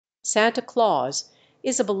Santa Claus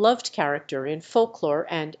is a beloved character in folklore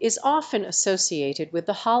and is often associated with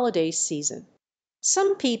the holiday season.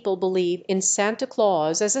 Some people believe in Santa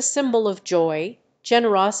Claus as a symbol of joy,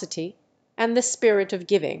 generosity, and the spirit of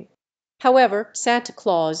giving. However, Santa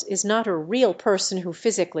Claus is not a real person who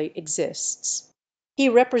physically exists. He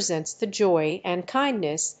represents the joy and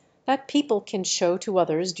kindness that people can show to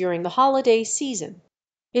others during the holiday season.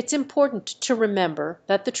 It's important to remember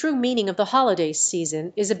that the true meaning of the holiday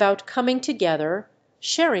season is about coming together,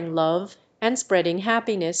 sharing love, and spreading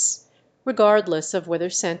happiness, regardless of whether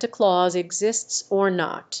Santa Claus exists or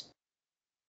not.